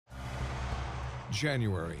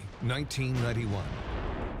January 1991.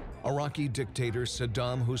 Iraqi dictator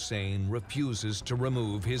Saddam Hussein refuses to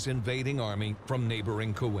remove his invading army from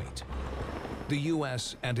neighboring Kuwait. The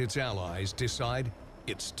U.S. and its allies decide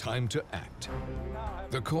it's time to act.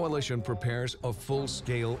 The coalition prepares a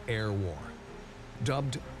full-scale air war,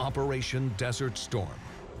 dubbed Operation Desert Storm.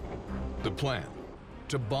 The plan: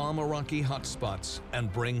 to bomb Iraqi hotspots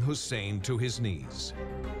and bring Hussein to his knees.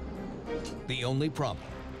 The only problem: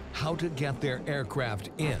 how to get their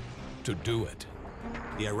aircraft in to do it.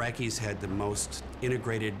 The Iraqis had the most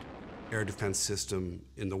integrated air defense system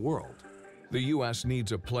in the world. The U.S.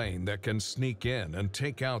 needs a plane that can sneak in and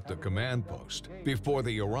take out the command post before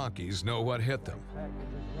the Iraqis know what hit them.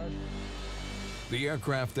 The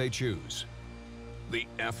aircraft they choose: the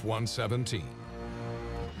F-117.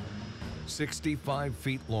 65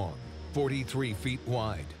 feet long, 43 feet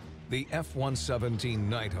wide, the F-117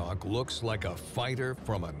 Nighthawk looks like a fighter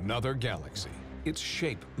from another galaxy. Its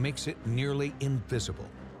shape makes it nearly invisible.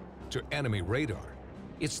 To enemy radar,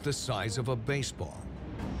 it's the size of a baseball.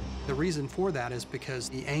 The reason for that is because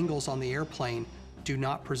the angles on the airplane do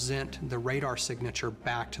not present the radar signature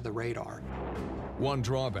back to the radar. One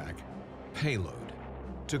drawback: payload.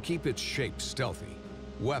 To keep its shape stealthy,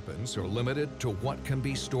 weapons are limited to what can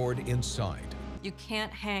be stored inside. You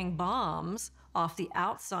can't hang bombs off the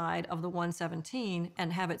outside of the 117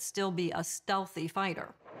 and have it still be a stealthy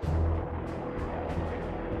fighter.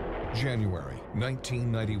 January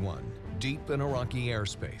 1991, deep in Iraqi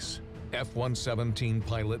airspace, F-117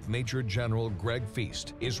 pilot Major General Greg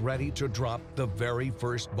Feast is ready to drop the very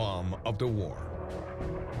first bomb of the war.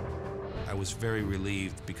 I was very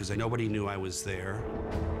relieved because nobody knew I was there.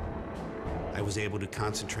 I was able to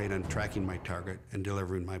concentrate on tracking my target and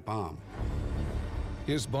delivering my bomb.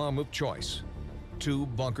 His bomb of choice: 2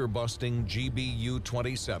 bunker-busting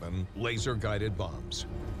GBU-27 laser-guided bombs.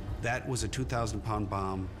 That was a 2,000-pound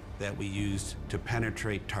bomb that we used to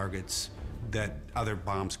penetrate targets that other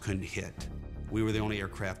bombs couldn't hit. We were the only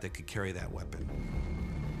aircraft that could carry that weapon.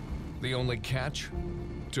 The only catch?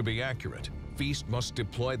 To be accurate, Feast must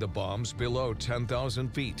deploy the bombs below 10,000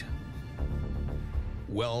 feet,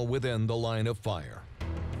 well within the line of fire.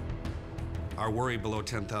 Our worry below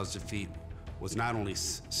 10,000 feet was not only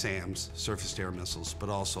SAMs, surface-to-air missiles, but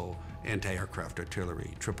also anti-aircraft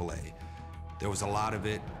artillery, AAA. There was a lot of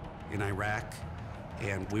it in Iraq,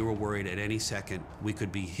 and we were worried at any second we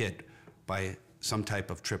could be hit by some type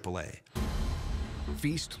of AAA.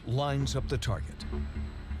 Feast lines up the target,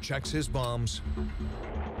 checks his bombs,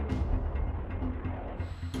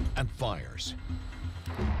 and fires.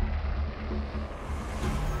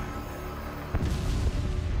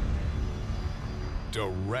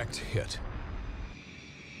 Direct hit.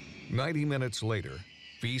 90 minutes later,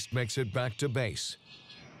 Feast makes it back to base.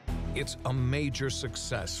 It's a major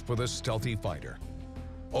success for the stealthy fighter.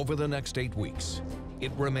 Over the next 8 weeks,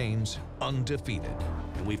 it remains undefeated.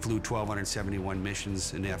 And we flew 1,271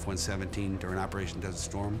 missions in the F-117 during Operation Desert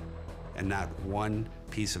Storm, and not one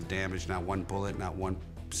piece of damage, not one bullet, not one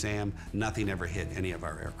SAM, nothing ever hit any of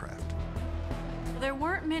our aircraft. There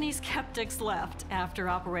weren't many skeptics left after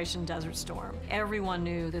Operation Desert Storm. Everyone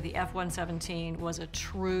knew that the F-117 was a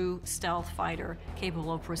true stealth fighter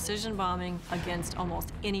capable of precision bombing against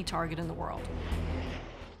almost any target in the world.